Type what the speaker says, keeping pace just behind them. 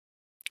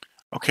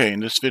Okay,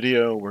 in this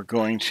video, we're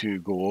going to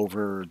go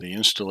over the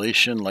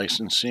installation,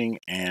 licensing,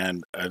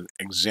 and an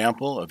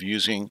example of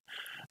using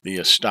the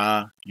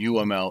Astah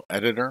UML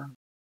editor.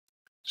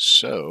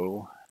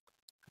 So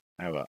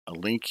I have a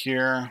link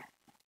here.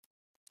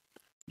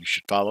 You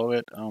should follow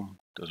it. Oh,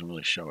 doesn't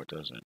really show it,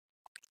 does it?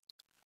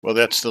 Well,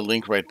 that's the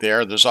link right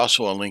there. There's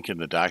also a link in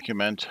the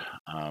document.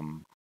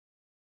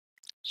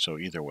 So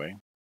either way.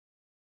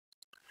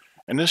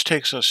 And this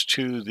takes us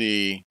to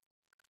the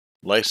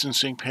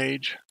licensing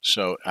page.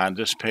 So on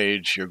this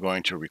page, you're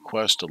going to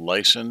request a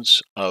license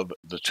of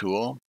the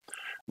tool.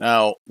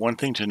 Now, one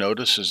thing to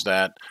notice is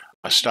that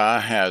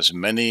Astah has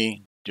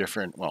many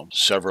different, well,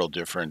 several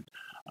different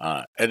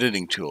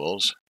editing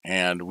tools,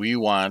 and we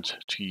want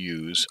to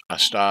use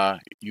Astah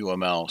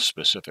UML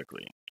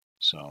specifically.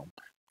 So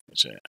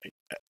it's a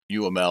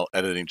UML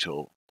editing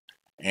tool,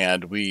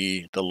 and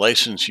the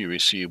license you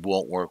receive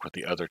won't work with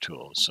the other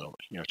tools. So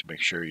you have to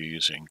make sure you're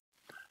using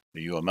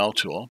the UML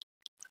tool.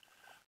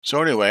 So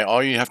anyway,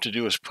 all you have to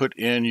do is put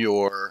in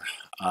your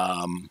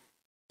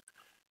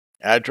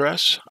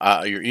address,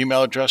 your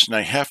email address,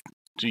 and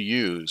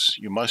you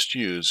must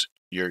use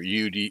your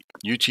utd.edu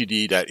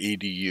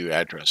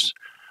address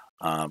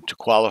to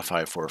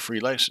qualify for a free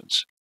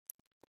license.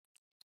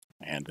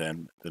 And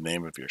then the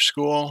name of your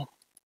school,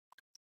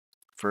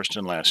 first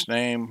and last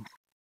name,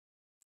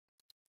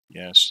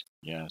 yes,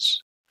 yes,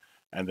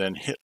 and then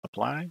hit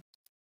apply.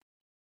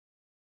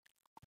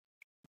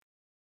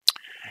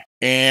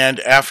 And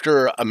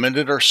after a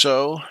minute or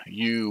so,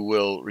 you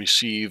will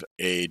receive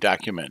a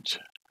document.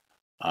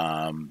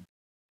 While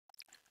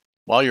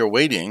you're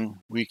waiting,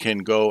 we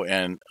can go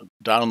and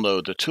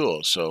download the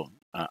tool. So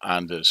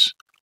on this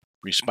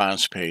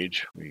response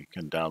page, we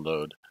can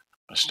download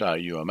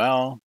Astah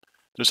UML.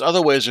 There's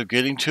other ways of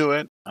getting to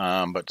it,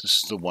 but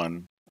this is the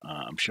one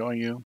I'm showing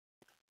you.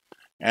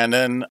 And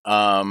then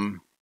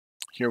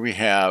here we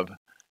have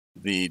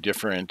the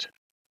different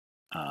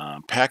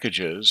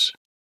packages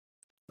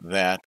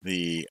that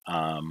they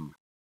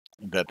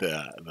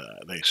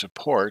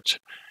support.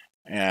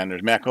 And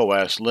there's Mac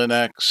OS,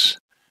 Linux,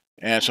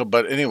 and so,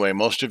 but anyway,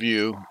 most of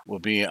you will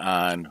be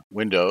on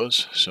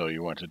Windows, so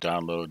you want to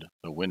download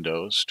the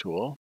Windows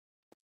tool.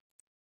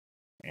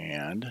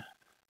 And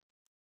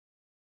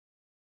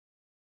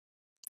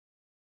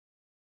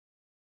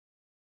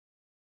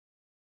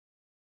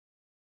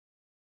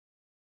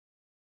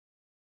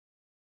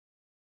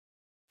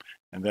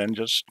then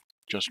just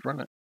run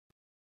it.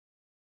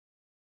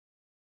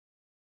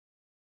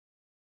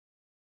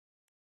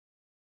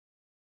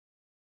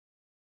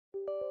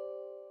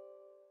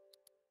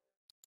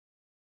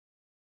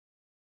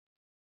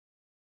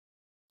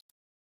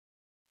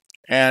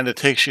 And it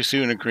takes you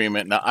through an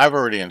agreement. Now, I've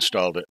already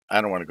installed it. I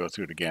don't want to go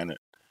through it again.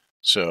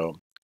 So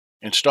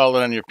install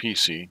it on your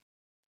PC.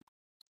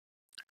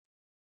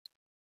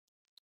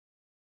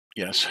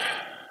 Yes.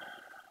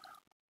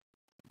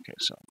 Okay,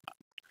 so,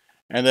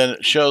 and then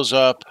it shows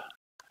up,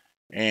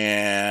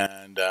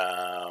 and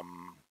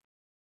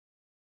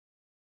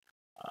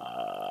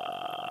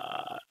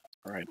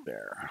right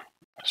there,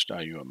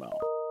 Astah UML.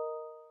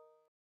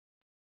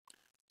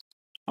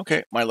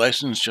 Okay, my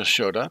license just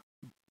showed up.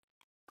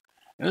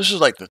 And this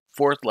is like the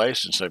fourth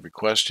license I've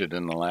requested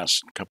in the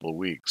last couple of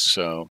weeks.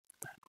 So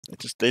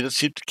they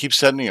just keep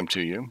sending them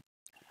to you.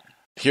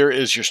 Here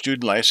is your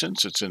student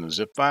license. It's in a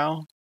zip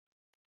file.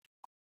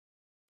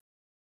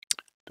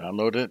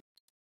 Download it.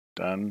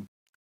 Done.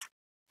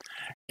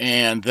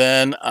 And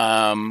then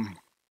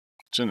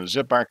it's in the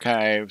zip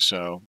archive.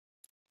 So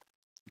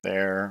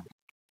there.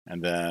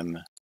 And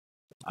then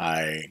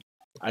I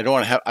don't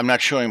want to have, I'm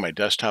not showing my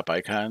desktop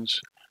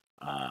icons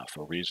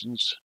for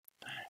reasons.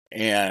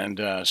 And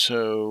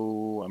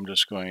so I'm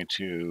just going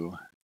to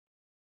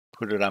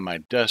put it on my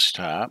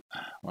desktop.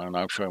 Well, now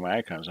I'm showing my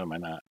icons, am I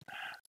not?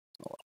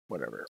 Oh,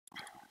 whatever.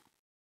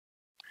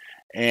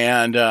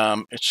 And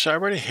I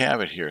already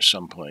have it here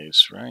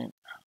someplace, right?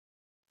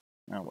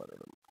 Oh,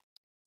 whatever.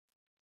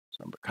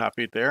 So I'm going to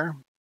copy it there.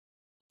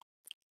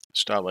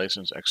 Style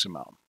license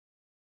XML.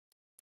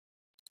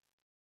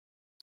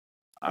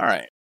 All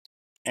right.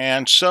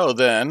 And so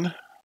then,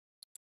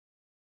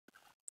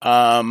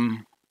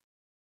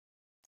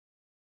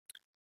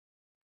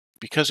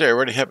 because I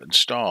already have it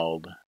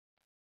installed,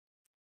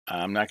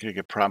 I'm not going to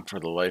get prompt for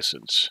the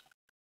license.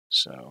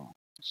 So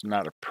it's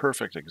not a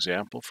perfect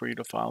example for you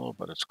to follow,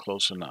 but it's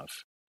close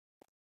enough.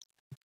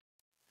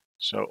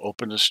 So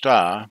open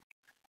Astah,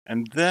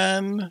 and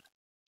then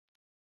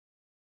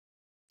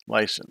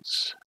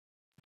license.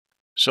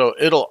 So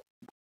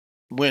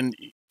when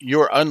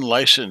your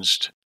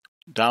unlicensed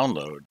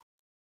download,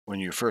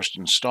 when you first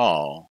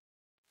install,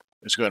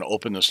 is going to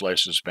open this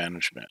license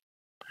management.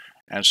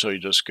 And so you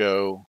just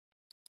go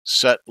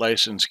set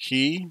license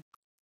key,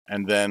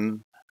 and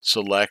then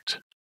select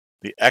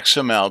the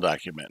XML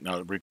document.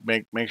 Now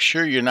make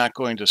sure you're not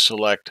going to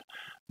select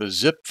the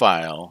zip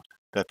file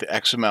that the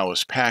XML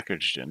was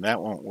packaged in.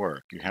 That won't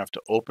work. You have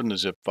to open the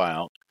zip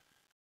file,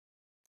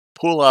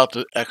 pull out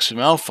the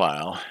XML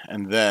file,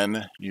 and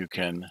then you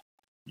can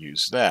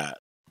use that.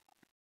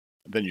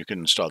 Then you can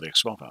install the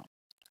XML file.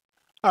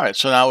 All right,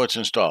 so now it's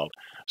installed.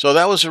 So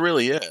that was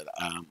really it.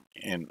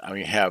 And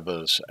we have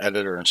this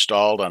editor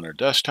installed on our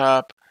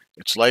desktop.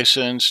 It's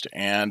licensed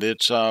and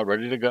it's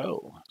ready to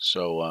go.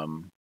 So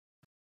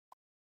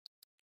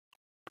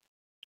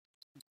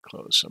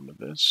close some of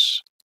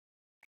this.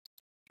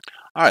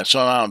 All right, so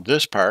now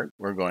this part,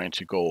 we're going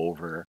to go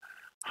over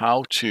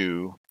how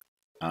to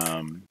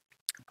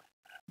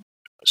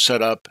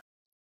set up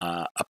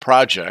a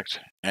project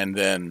and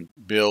then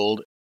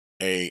build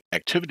a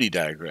activity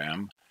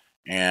diagram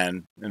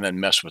and then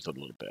mess with it a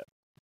little bit.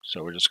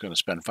 So we're just going to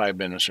spend 5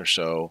 minutes or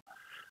so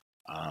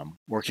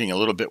working a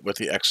little bit with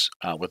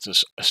with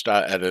this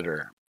Astah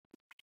editor.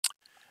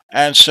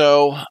 And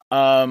so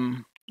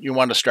you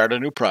want to start a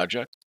new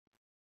project.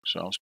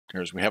 So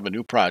we have a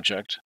new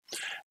project.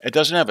 It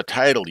doesn't have a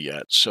title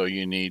yet, so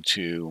you need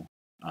to,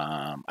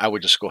 I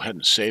would just go ahead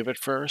and save it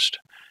first.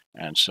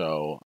 And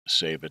so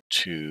save it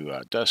to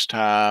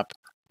desktop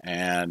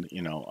and,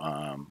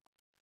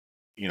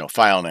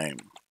 file name.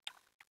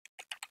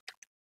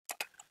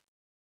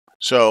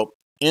 So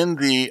in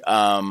the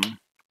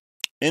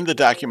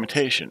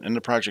documentation, in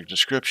the project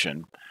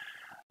description,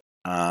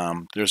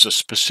 there's a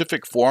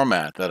specific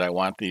format that I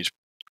want these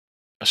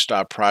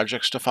Astah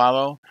projects to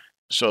follow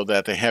so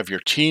that they have your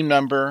team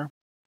number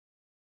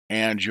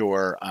and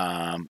your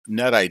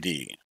net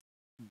ID.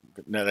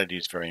 Net ID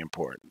is very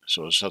important.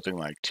 So it's something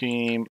like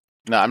team.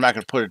 Now I'm not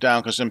going to put it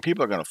down because then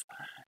people are going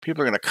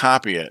to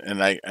copy it,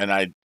 and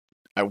I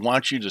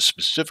want you to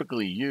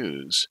specifically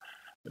use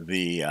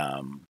the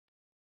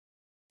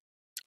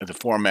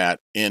format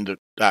in the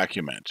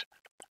document.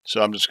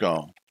 So I'm just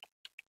going to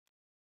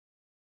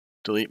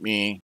delete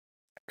me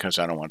because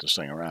I don't want this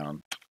thing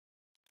around.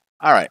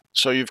 All right,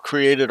 so you've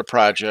created a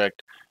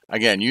project.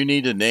 Again, you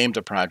need to name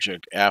the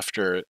project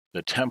after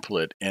the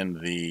template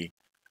in the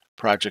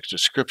project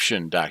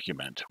description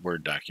document,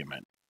 Word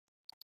document.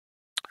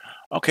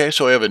 Okay,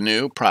 so we have a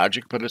new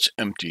project, but it's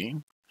empty.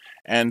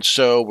 And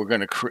so we're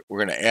going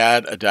to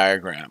add a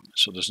diagram.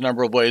 So there's a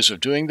number of ways of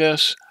doing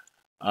this.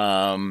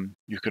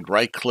 You could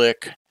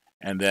right-click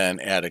and then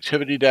add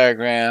activity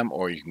diagram,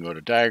 or you can go to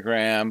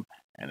diagram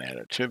and add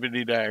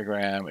activity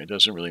diagram. It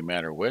doesn't really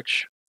matter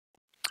which.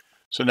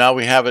 So now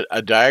we have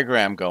a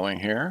diagram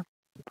going here.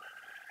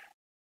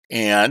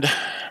 And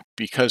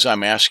because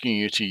I'm asking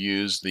you to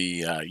use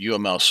the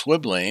UML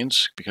swim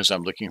lanes, because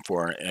I'm looking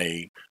for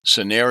a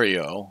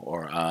scenario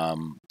or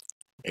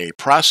a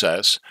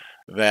process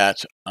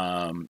that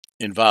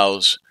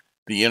involves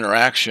the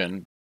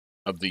interaction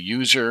of the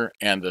user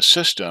and the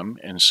system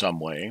in some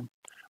way,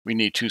 we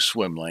need 2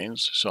 swim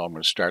lanes. So I'm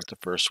going to start the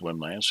first swim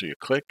lane. So you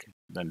click,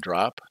 then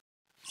drop,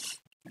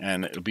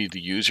 and it'll be the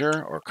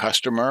user or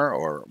customer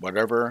or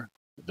whatever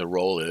the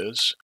role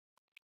is.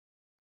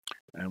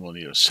 And we'll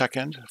need a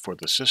second for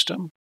the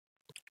system.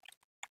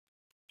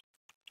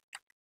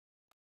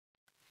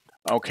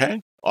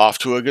 Okay, off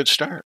to a good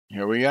start.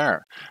 Here we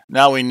are.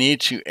 Now we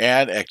need to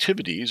add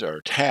activities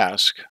or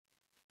tasks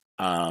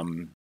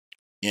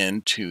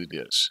into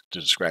this to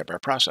describe our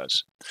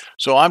process.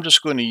 So I'm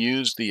just going to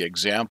use the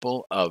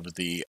example of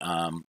the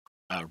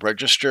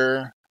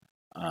register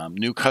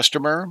new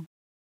customer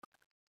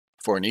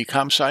for an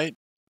e-com site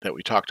that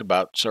we talked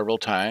about several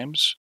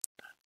times.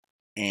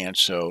 And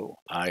so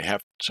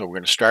we're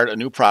going to start a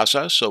new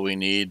process. So we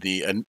need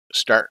the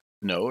start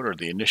node or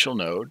the initial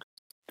node.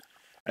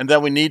 And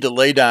then we need to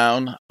lay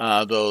down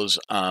those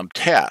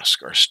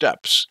tasks or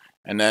steps.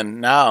 And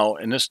then now,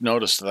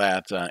 notice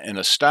that in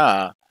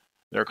Astah,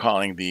 they're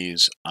calling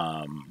these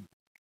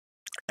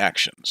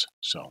actions.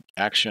 So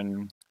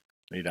action,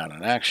 lay down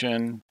an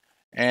action,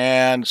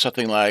 and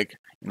something like,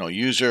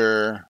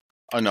 user.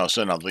 Oh no,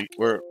 so no,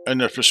 we're in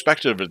the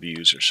perspective of the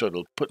user. So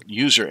to put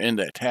user in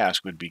that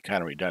task would be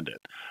kind of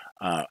redundant.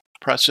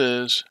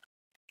 Presses,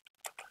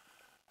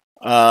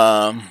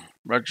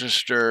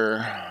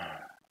 register,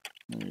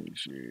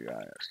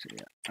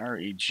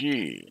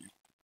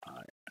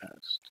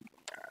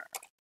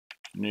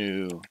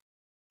 new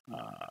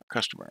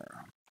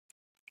customer,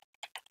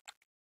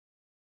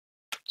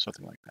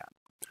 something like that.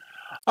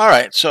 All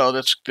right, so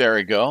there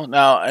we go.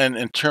 Now, and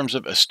in terms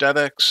of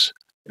aesthetics,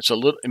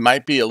 it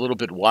might be a little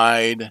bit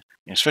wide,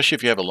 especially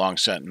if you have a long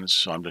sentence.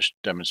 So I'm just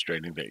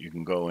demonstrating that you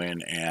can go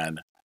in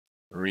and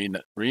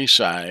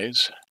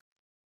resize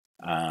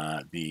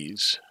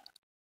these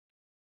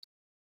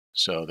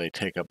so they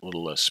take up a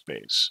little less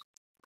space.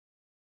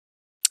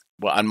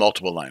 Well, on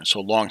multiple lines. So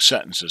long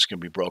sentences can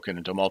be broken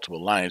into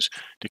multiple lines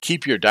to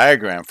keep your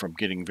diagram from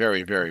getting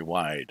very, very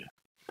wide.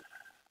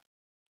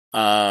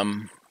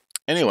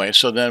 Anyway,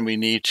 so then we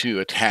need to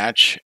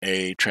attach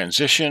a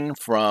transition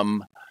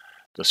from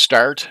the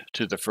start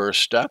to the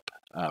first step,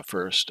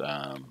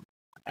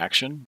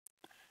 action.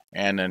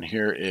 And then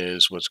here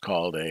is what's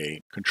called a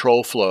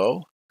control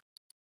flow.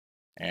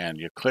 And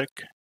you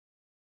click,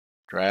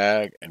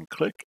 drag, and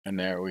click, and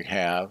there we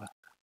have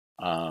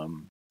our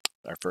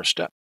first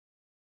step.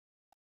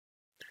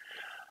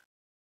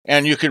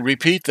 And you can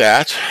repeat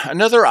that.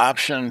 Another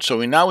option, so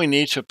we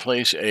need to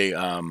place a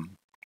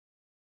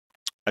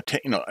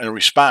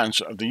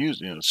response of the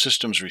user, the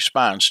system's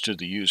response to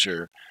the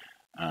user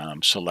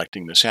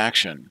selecting this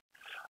action.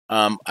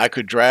 I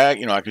could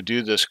drag, I could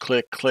do this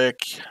click, click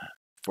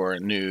for a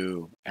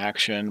new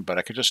action, but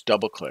I could just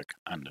double click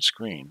on the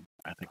screen.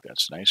 I think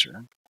that's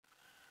nicer.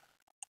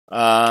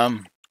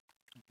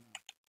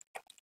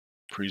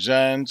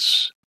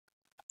 Presents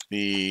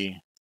the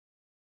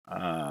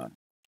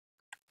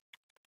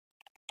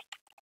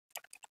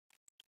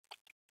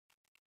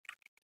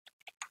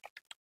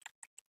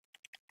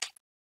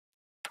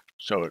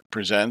so it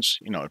presents,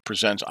 it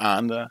presents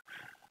on the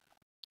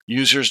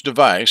user's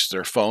device,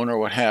 their phone or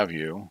what have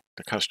you,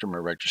 the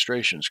customer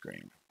registration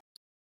screen.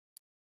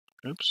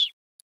 Oops.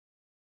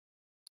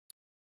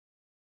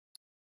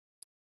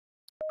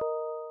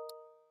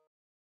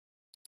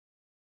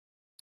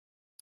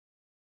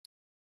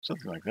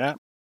 Something like that.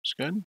 It's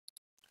good.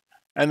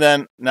 And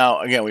then now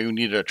again, we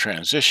need a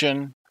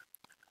transition,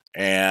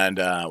 and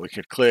we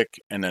could click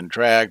and then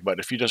drag. But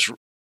if you just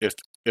if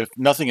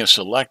nothing is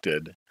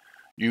selected,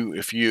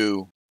 if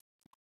you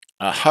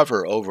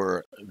hover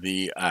over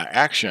the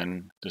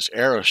action, this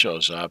arrow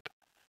shows up,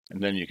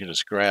 and then you can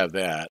just grab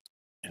that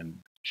and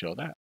show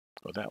that.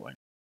 Go that way.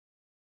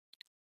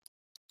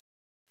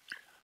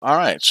 All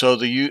right. So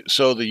the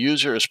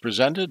user is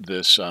presented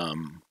this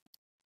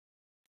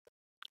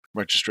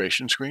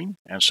registration screen,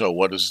 and so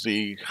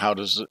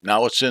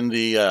now it's in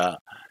the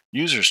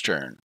user's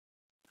turn,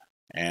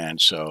 and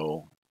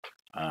so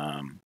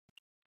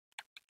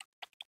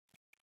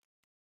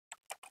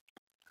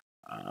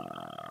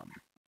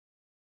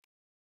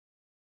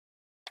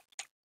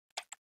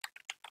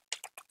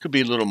could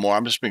be a little more.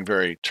 I'm just being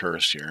very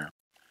terse here.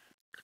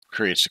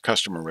 Creates the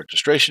customer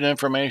registration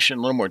information,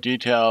 a little more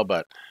detail,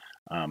 but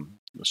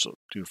this will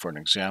do for an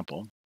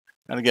example.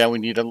 And again, we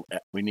need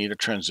a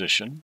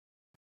transition,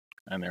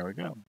 and there we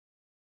go.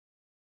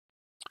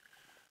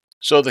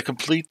 So they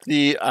complete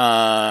the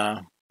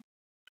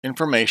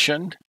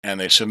information and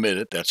they submit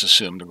it. That's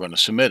assumed they're going to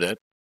submit it,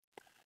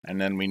 and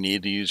then we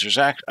need the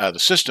the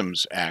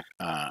system's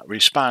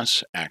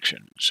response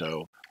action.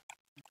 So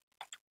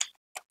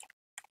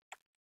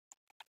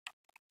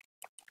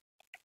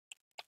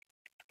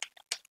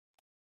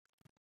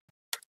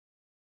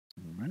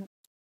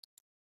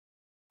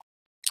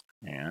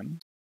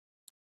and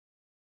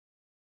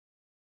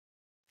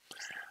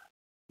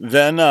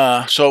then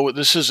so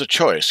this is a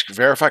choice: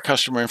 verify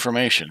customer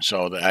information.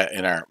 So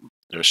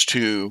there's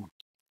two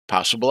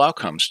possible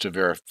outcomes to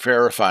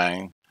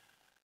verifying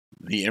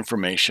the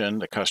information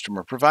the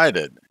customer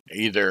provided.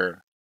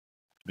 Either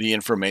the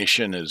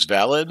information is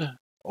valid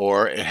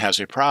or it has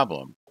a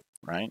problem,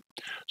 right?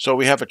 So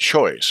we have a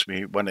choice.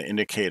 We want to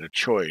indicate a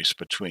choice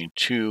between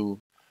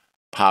two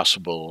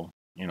possible,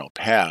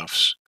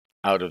 paths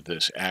out of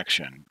this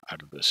action,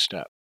 out of this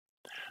step.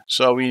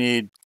 So we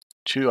need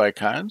two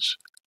icons,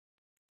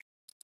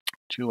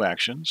 two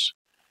actions,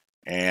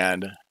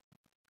 and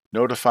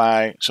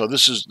notify. So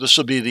this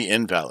will be the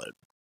invalid.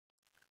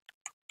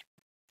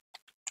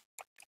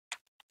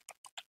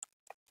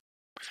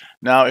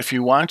 Now, if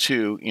you want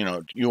to,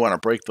 you want to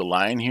break the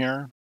line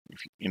here,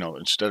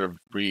 instead of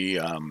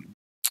resizing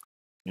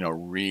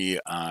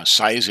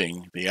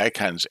the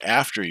icons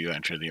after you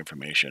enter the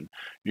information,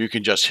 you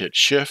can just hit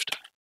Shift,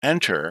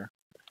 Enter,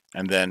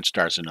 and then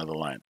starts another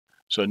line.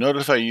 So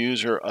notify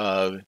user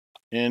of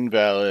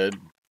invalid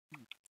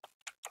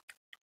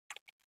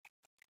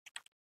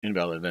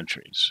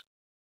entries.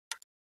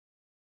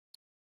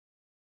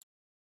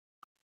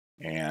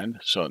 And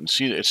so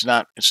see, it's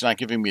not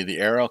giving me the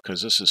arrow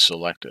because this is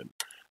selected.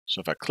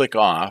 So if I click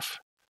off,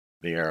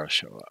 the arrows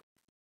show up.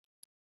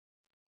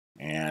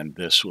 And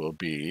this will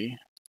be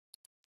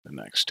the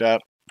next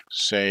step.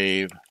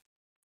 Save.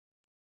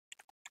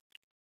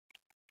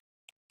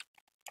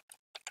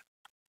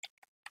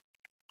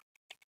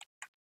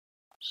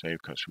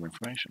 Save customer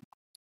information.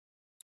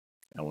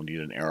 And we'll need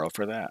an arrow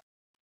for that.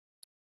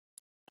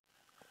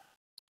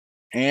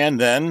 And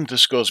then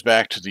this goes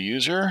back to the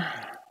user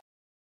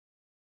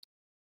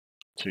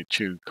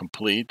to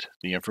complete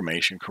the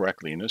information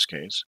correctly in this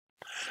case.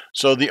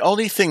 So the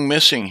only thing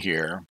missing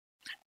here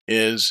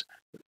is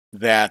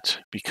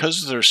that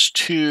because there's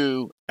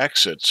two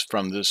exits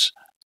from this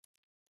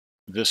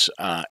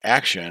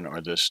action or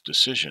this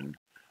decision,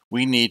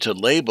 we need to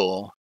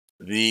label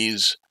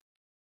these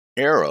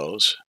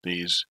arrows,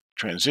 these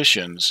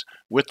transitions,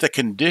 with the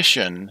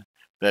condition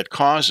that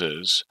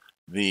causes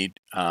the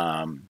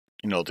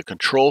the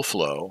control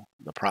flow,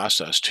 the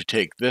process, to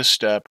take this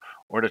step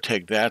or to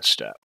take that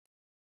step.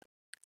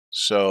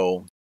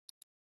 So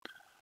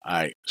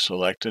I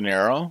select an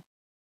arrow,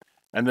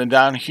 and then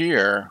down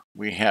here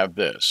we have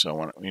this.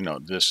 So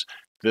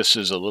this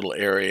is a little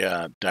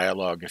area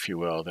dialog, if you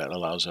will, that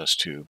allows us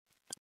to,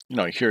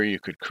 here you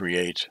could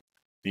create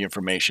the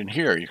information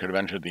here. You could have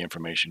entered the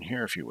information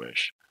here if you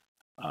wish.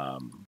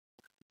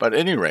 But at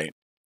any rate,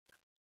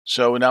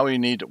 so now we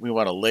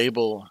want to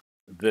label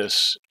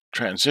this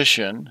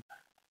transition,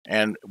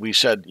 and we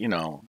said,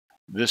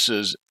 this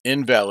is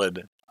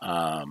invalid,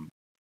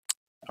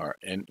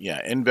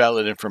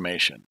 invalid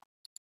information.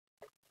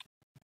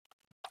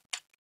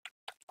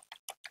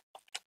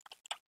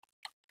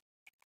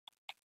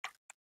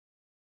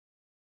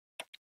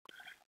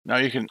 Now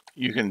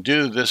you can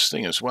do this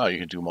thing as well. You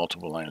can do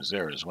multiple lines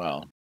there as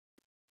well,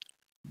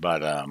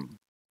 but I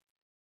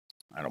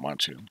don't want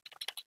to.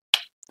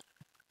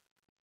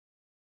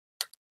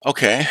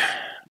 Okay,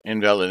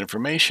 invalid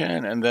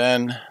information, and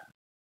then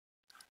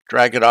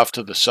drag it off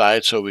to the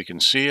side so we can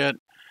see it.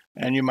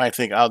 And you might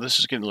think, oh, this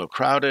is getting a little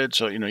crowded,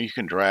 so you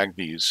can drag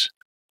these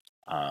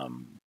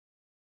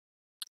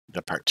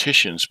the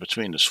partitions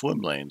between the swim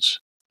lanes.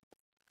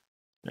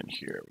 Then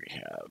here we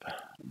have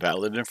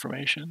valid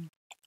information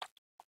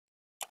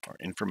or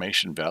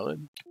information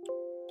valid.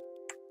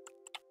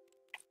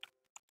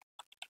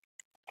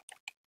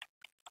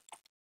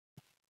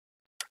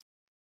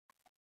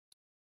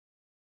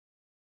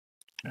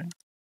 Okay.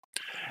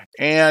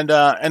 And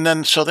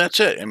then so that's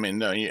it. I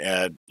mean, you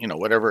add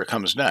whatever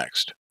comes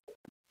next.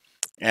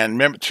 And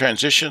remember,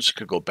 transitions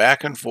could go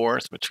back and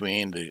forth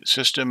between the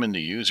system and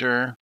the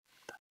user.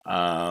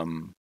 I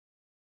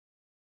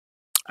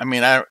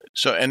mean,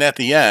 and at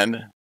the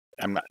end,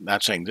 I'm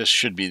not saying this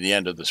should be the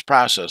end of this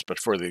process, but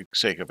for the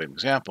sake of an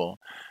example,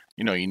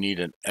 you need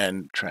an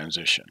end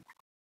transition.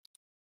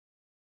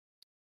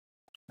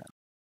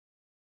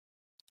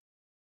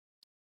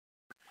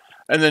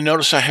 And then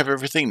notice I have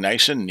everything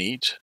nice and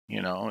neat.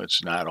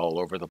 It's not all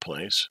over the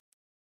place.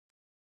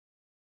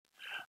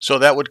 So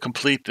that would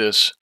complete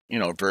this,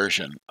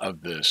 version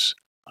of this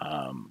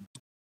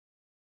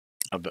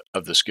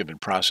of this given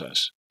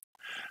process.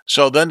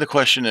 So then the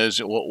question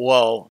is,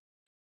 well,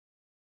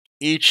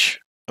 each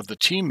of the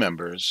team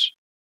members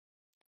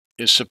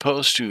is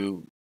supposed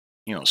to,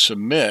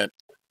 submit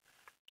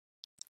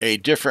a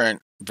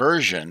different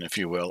version, if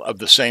you will, of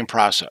the same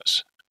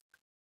process.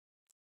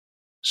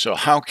 So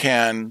how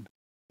can,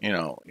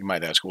 you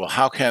might ask, well,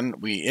 how can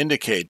we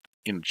indicate,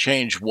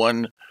 change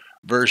one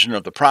version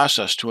of the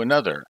process to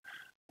another?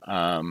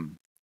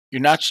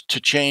 You're not to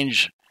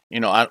change,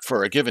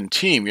 for a given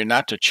team, you're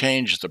not to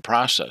change the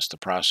process. The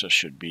process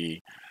should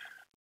be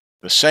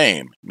the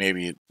same,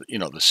 maybe,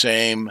 the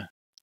same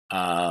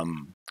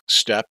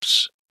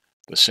steps,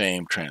 the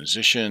same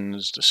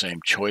transitions, the same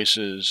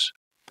choices.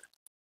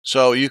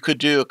 So you could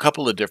do a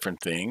couple of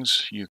different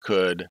things. You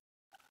could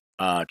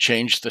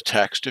change the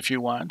text if you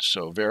want.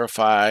 So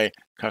verify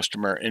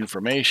customer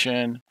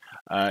information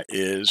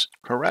is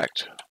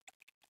correct.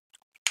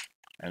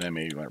 And then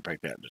maybe you want to break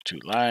that into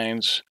 2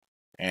 lines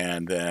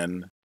and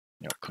then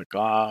click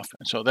off.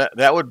 And so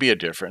that would be a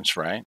difference,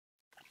 right?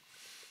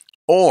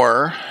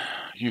 Or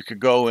you could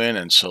go in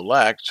and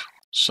select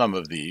some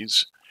of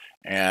these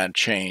and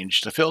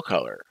change the fill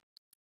color.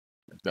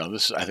 Now,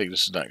 I think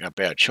this is not a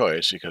bad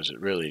choice because it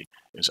really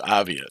is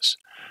obvious.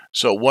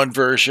 So one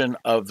version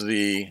of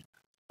the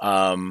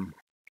one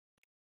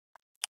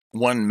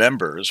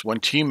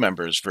team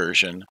members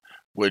version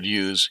would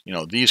use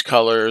these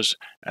colors,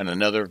 and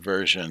another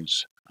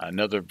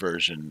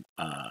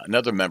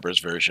member's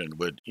version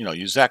would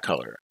use that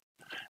color.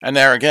 And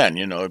there again,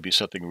 it'd be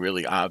something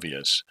really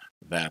obvious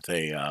that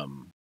they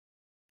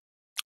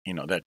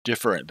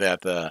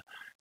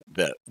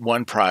that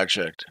one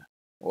project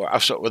or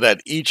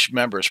that each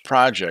member's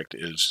project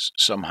is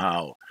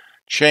somehow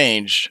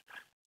changed,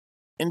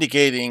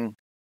 indicating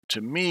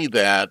to me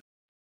that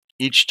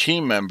each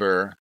team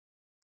member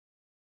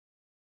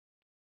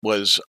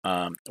was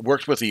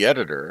worked with the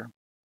editor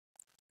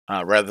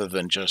rather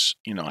than just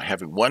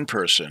having one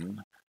person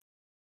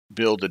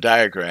build a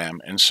diagram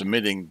and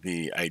submitting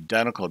the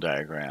identical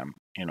diagram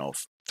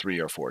 3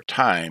 or 4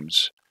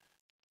 times.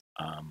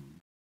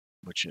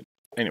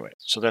 Anyway,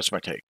 so that's my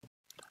take.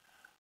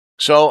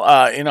 So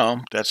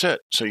that's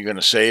it. So you're going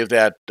to save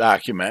that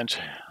document,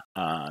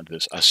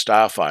 this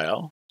Astah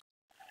file,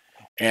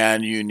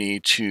 and you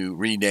need to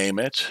rename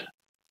it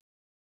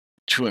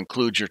to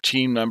include your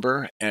team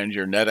number and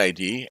your net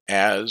ID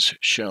as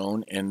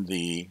shown in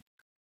the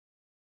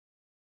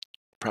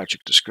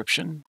project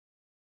description.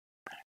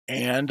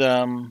 And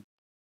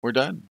we're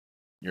done.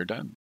 You're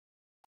done.